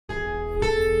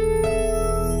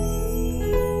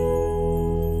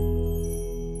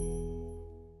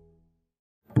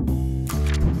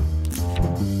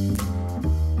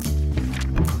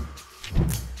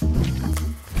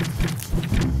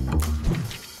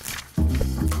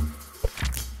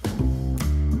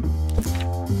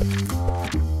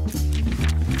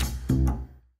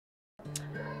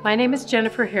My name is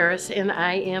Jennifer Harris, and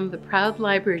I am the proud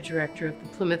library director of the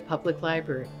Plymouth Public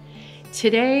Library.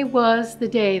 Today was the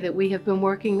day that we have been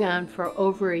working on for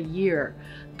over a year.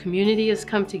 Community has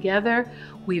come together.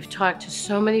 We've talked to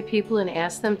so many people and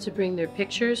asked them to bring their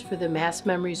pictures for the Mass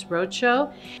Memories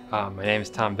Roadshow. My name is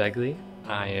Tom Begley.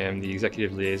 I am the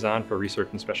Executive Liaison for Research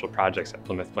and Special Projects at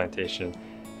Plymouth Plantation,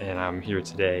 and I'm here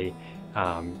today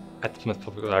at the Plymouth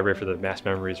Public Library for the Mass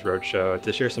Memories Roadshow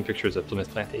to share some pictures of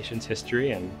Plymouth Plantation's history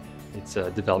and its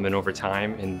development over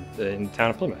time in the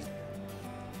town of Plymouth.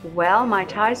 Well, my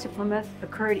ties to Plymouth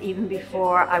occurred even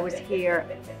before I was here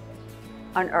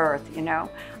on Earth, you know.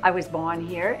 I was born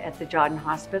here at the Jordan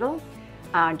Hospital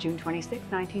on June 26,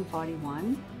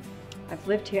 1941. I've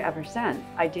lived here ever since.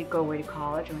 I did go away to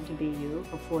college. I went to BU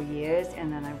for 4 years,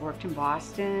 and then I worked in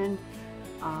Boston.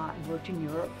 I worked in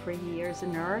Europe for a year as a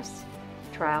nurse,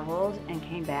 traveled and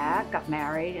came back, got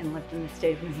married and lived in the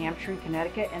state of New Hampshire and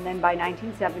Connecticut, and then by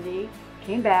 1970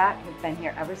 came back, have been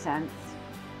here ever since,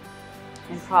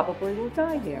 and probably will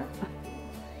die here.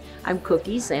 I'm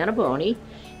Cookie Zanaboni,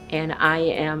 and I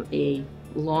am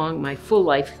my full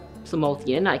life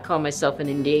Plymouthian. I call myself an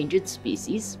endangered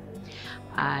species.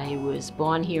 I was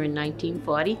born here in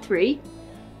 1943,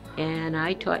 and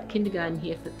I taught kindergarten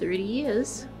here for 30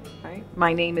 years. Hi,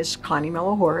 my name is Connie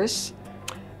Miller-Horace.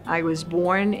 I was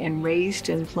born and raised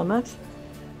in Plymouth.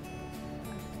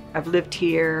 I've lived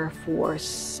here for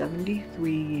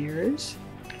 73 years,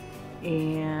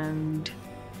 and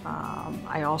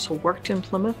I also worked in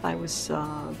Plymouth. I was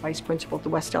vice principal at the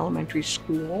West Elementary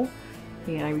School,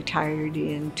 and I retired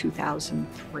in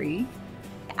 2003.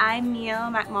 I'm Neil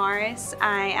McMorris.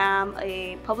 I am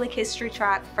a public history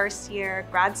track first year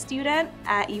grad student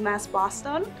at UMass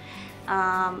Boston.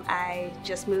 I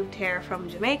just moved here from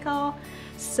Jamaica,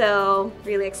 so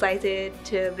really excited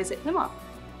to visit Plymouth.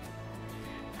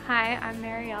 Hi, I'm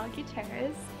Marielle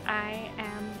Gutierrez. I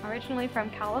am originally from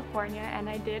California, and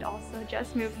I did also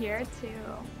just move here to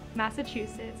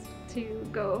Massachusetts to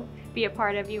go be a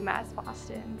part of UMass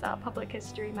Boston's Public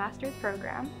History Master's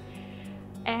program.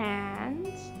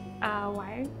 And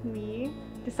why we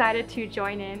decided to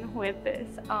join in with this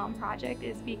project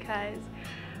is because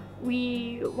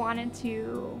we wanted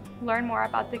to learn more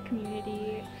about the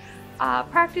community,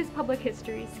 practice public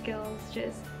history skills,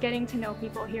 just getting to know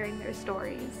people, hearing their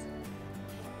stories.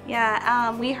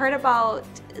 Yeah, we heard about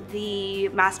the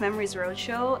Mass Memories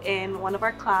Roadshow in one of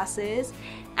our classes,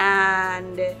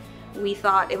 and we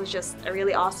thought it was just a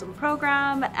really awesome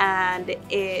program, and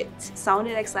it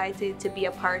sounded excited to be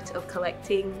a part of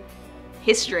collecting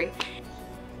history.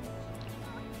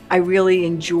 I really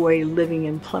enjoy living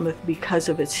in Plymouth because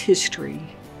of its history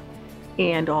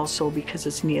and also because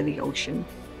it's near the ocean.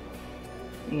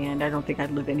 And I don't think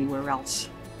I'd live anywhere else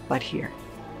but here.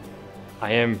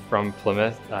 I am from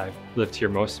Plymouth. I've lived here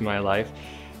most of my life,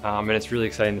 and it's really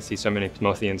exciting to see so many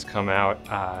Plymouthians come out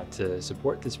to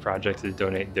support this project, to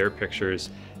donate their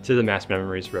pictures to the Mass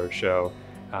Memories Roadshow,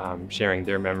 sharing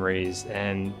their memories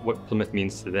and what Plymouth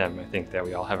means to them. I think that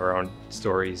we all have our own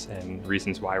stories and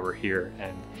reasons why we're here,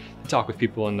 and talk with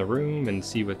people in the room and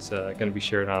see what's going to be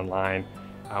shared online.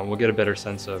 We'll get a better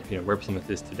sense of where Plymouth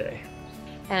is today.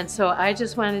 And so I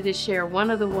just wanted to share one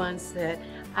of the ones that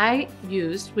I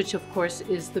used, which of course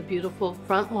is the beautiful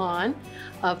front lawn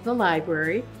of the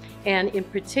library. And in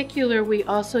particular, we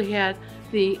also had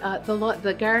the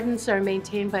gardens are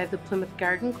maintained by the Plymouth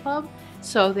Garden Club,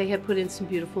 so they had put in some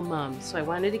beautiful mums. So I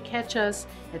wanted to catch us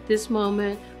at this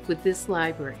moment with this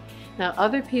library. Now,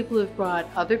 other people have brought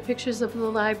other pictures of the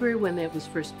library when it was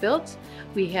first built.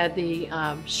 We had the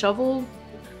shovel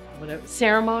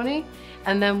ceremony,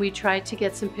 and then we tried to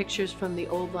get some pictures from the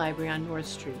old library on North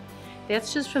Street.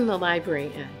 That's just from the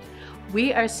library end.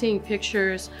 We are seeing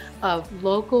pictures of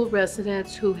local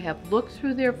residents who have looked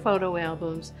through their photo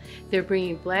albums. They're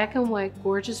bringing black and white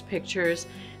gorgeous pictures.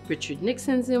 Richard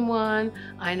Nixon's in one.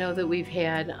 I know that we've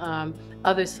had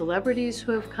other celebrities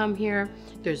who have come here.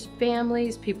 There's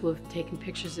families, people have taken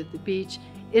pictures at the beach.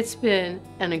 It's been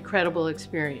an incredible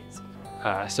experience.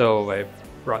 So I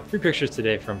brought 3 pictures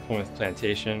today from Plymouth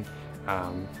Plantation,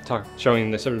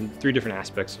 showing the sort of 3 different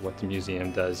aspects of what the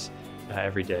museum does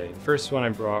every day. The first one I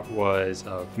brought was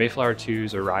of Mayflower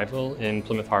II's arrival in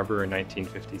Plymouth Harbor in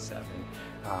 1957.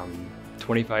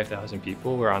 25,000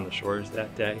 people were on the shores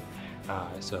that day.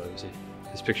 So there's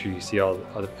this picture, you see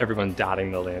everyone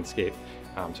dotting the landscape.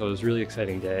 So it was a really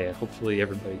exciting day, and hopefully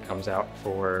everybody comes out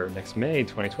for next May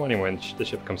 2020 when the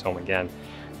ship comes home again.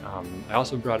 I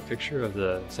also brought a picture of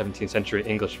the 17th century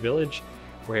English village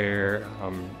where,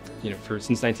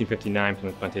 since 1959,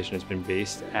 Plymouth Plantation has been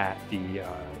based at the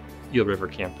Eel River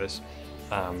campus.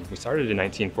 We started in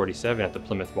 1947 at the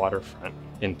Plymouth waterfront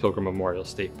in Pilgrim Memorial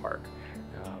State Park.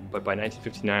 But by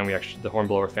 1959, the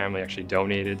Hornblower family actually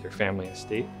donated their family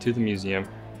estate to the museum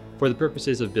for the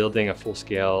purposes of building a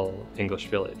full-scale English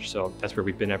village. So that's where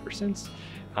we've been ever since.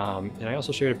 And I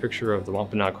also shared a picture of the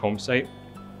Wampanoag home site,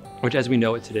 which as we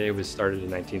know it today was started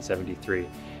in 1973.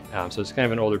 So it's kind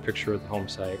of an older picture of the home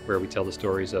site where we tell the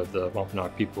stories of the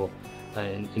Wampanoag people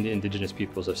and the indigenous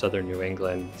peoples of southern New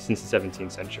England since the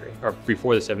 17th century, or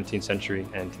before the 17th century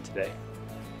and to today.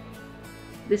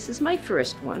 This is my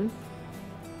first one,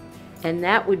 and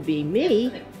that would be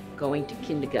me going to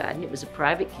kindergarten. It was a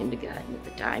private kindergarten at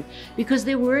the time because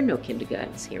there were no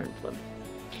kindergartens here in Plymouth.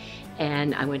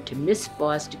 And I went to Miss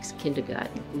Bostic's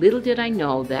kindergarten. Little did I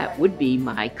know that would be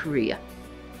my career.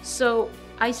 So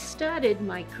I started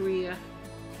my career,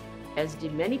 as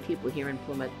did many people here in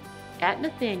Plymouth, at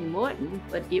Nathaniel Morton,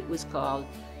 but it was called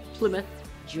Plymouth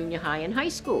Junior High and High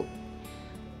School.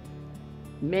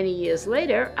 Many years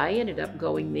later, I ended up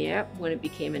going there when it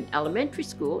became an elementary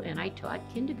school, and I taught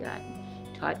kindergarten.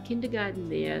 Taught kindergarten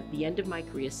there at the end of my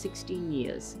career, 16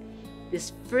 years.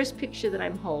 This first picture that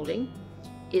I'm holding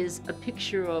is a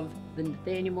picture of the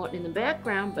Nathaniel Morton in the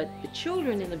background, but the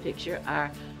children in the picture are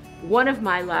one of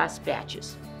my last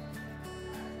batches.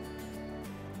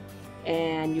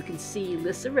 And you can see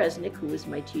Lissa Resnick, who was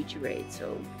my teacher aide.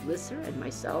 So Lissa and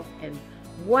myself and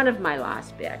one of my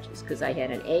last batches, because I had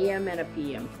an AM and a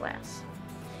PM class.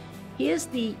 Here's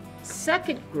the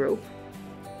second group,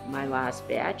 my last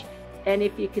batch. And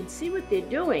if you can see what they're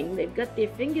doing, they've got their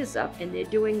fingers up and they're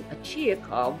doing a cheer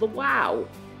called the Wow,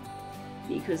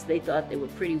 because they thought they were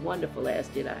pretty wonderful, as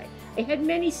did I. I had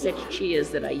many such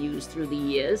cheers that I used through the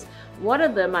years. One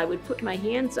of them, I would put my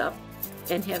hands up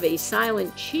and have a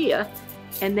silent cheer,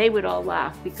 and they would all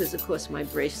laugh because, of course, my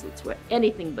bracelets were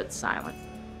anything but silent.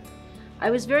 I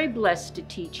was very blessed to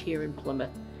teach here in Plymouth.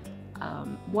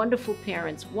 Wonderful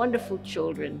parents, wonderful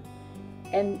children,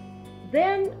 and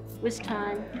then was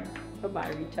time for my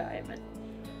retirement.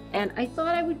 And I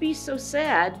thought I would be so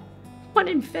sad, when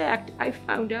in fact I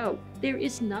found out there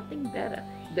is nothing better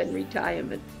than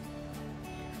retirement.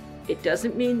 It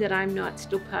doesn't mean that I'm not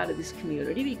still part of this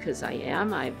community, because I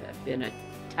am. I've been a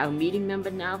town meeting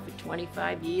member now for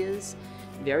 25 years,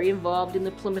 very involved in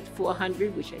the Plymouth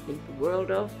 400, which I think the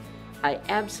world of. I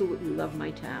absolutely love my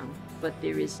town, but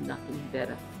there is nothing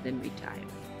better than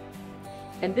retirement.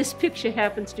 And this picture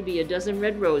happens to be a dozen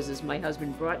red roses my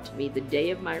husband brought to me the day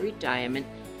of my retirement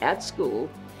at school,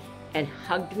 and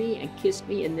hugged me and kissed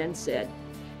me and then said,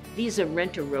 "These are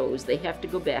rent-a-rose. They have to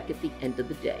go back at the end of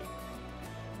the day."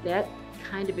 That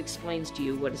kind of explains to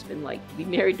you what it's been like to be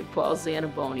married to Paul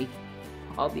Zanaboni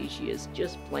all these years.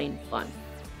 Just plain fun.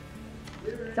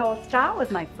 So I'll start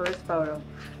with my first photo,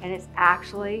 and it's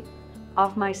actually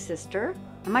of my sister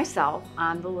and myself.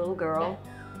 I'm the little girl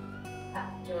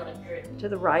to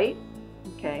the right.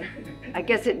 Okay, I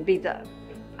guess it'd be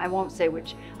I won't say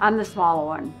which, I'm the smaller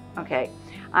one. Okay,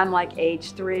 I'm like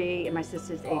age 3 and my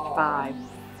sister's age 5.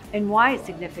 And why it's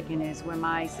significant is when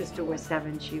my sister was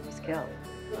 7, she was killed.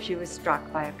 She was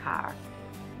struck by a car.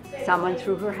 Someone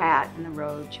threw her hat in the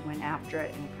road, she went after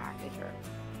it, and the car hit her.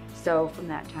 So from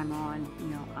that time on,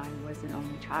 I was an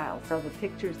only child. So the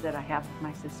pictures that I have of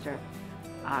my sister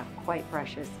are quite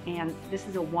precious. And this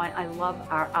is I love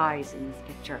our eyes in this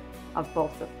picture of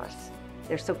both of us.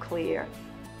 They're so clear,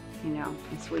 and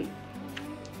sweet.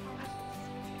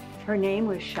 Her name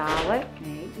was Charlotte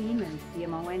May Eamon,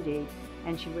 E-M-O-N-D,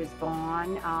 and she was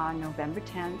born November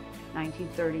 10th,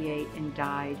 1938, and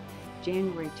died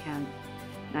January 10th,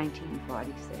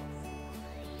 1946.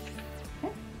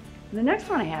 Okay. The next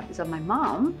one I have is of my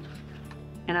mom,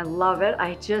 and I love it.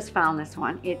 I just found this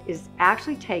one. It is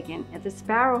actually taken at the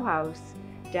Sparrow House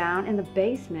down in the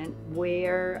basement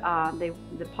where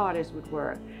the Potters would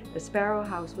work. The Sparrow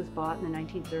House was bought in the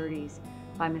 1930s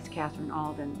by Miss Catherine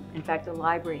Alden. In fact, the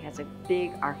library has a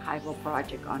big archival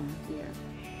project on her here.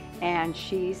 And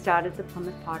she started the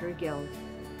Plymouth Pottery Guild,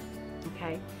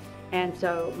 okay? And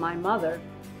so my mother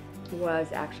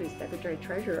was actually Secretary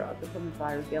Treasurer of the Plymouth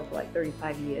Pottery Guild for like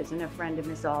 35 years, and a friend of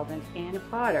Miss Alden and a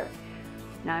potter.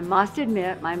 Now I must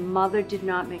admit, my mother did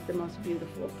not make the most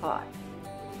beautiful pot.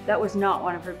 That was not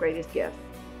one of her greatest gifts.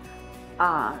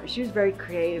 She was very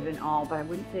creative and all, but I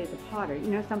wouldn't say as a potter.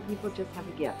 Some people just have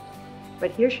a gift. But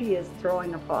here she is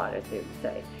throwing a pot, as they would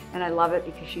say. And I love it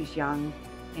because she's young,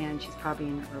 and she's probably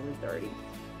in her early 30s.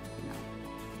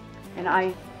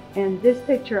 And this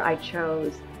picture I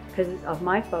chose because it's of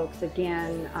my folks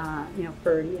again,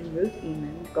 Ferdy and Ruth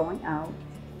Eamon going out,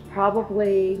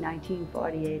 probably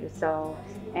 1948 or so,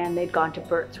 and they'd gone to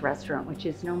Bert's restaurant, which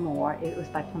is no more. It was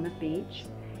by Plymouth Beach,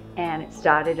 And it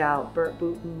started out, Bert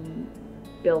Booten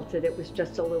built it. It was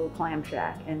just a little clam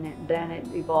shack, and then it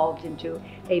evolved into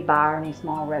a bar and a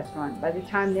small restaurant. By the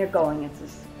time they're going, it's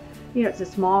a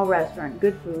small restaurant,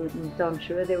 good food, and so I'm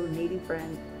sure they were meeting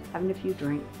friends, having a few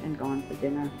drinks, and going for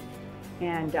dinner.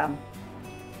 And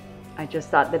I just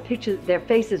thought the picture, their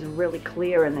faces are really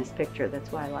clear in this picture.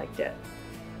 That's why I liked it.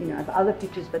 You know, I have other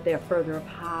pictures, but they're further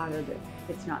apart, or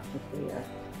it's not so clear.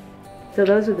 So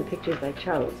those are the pictures I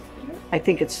chose. I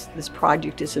think this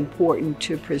project is important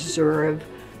to preserve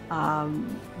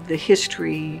the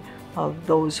history of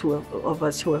those of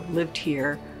us who have lived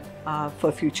here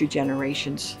for future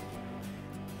generations.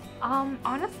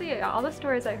 Honestly, all the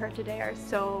stories I heard today are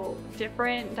so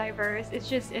different, diverse. It's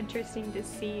just interesting to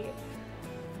see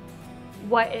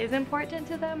what is important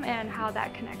to them and how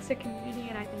that connects to community,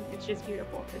 and I think it's just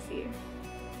beautiful to see.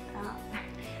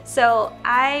 So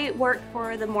I worked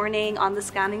for the morning on the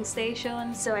scanning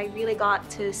station, so I really got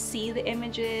to see the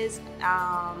images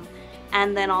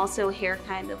and then also hear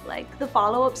kind of like the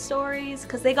follow-up stories,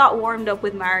 because they got warmed up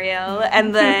with Mario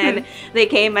and then they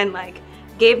came and like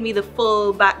gave me the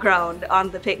full background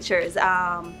on the pictures.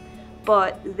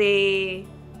 But they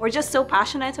were just so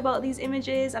passionate about these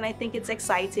images, and I think it's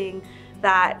exciting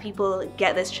that people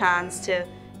get this chance to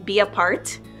be a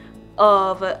part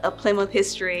of a Plymouth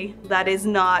history that is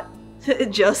not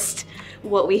just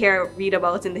what we read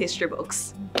about in the history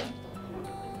books.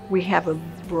 We have a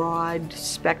broad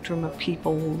spectrum of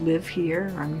people who live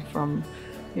here. I mean, from,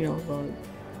 you know, the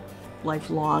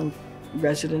lifelong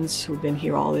residents who've been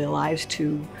here all their lives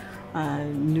to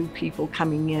new people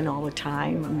coming in all the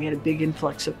time. And we had a big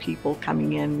influx of people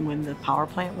coming in when the power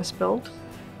plant was built.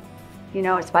 You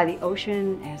know, it's by the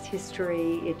ocean, as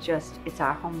history, it's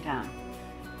our hometown.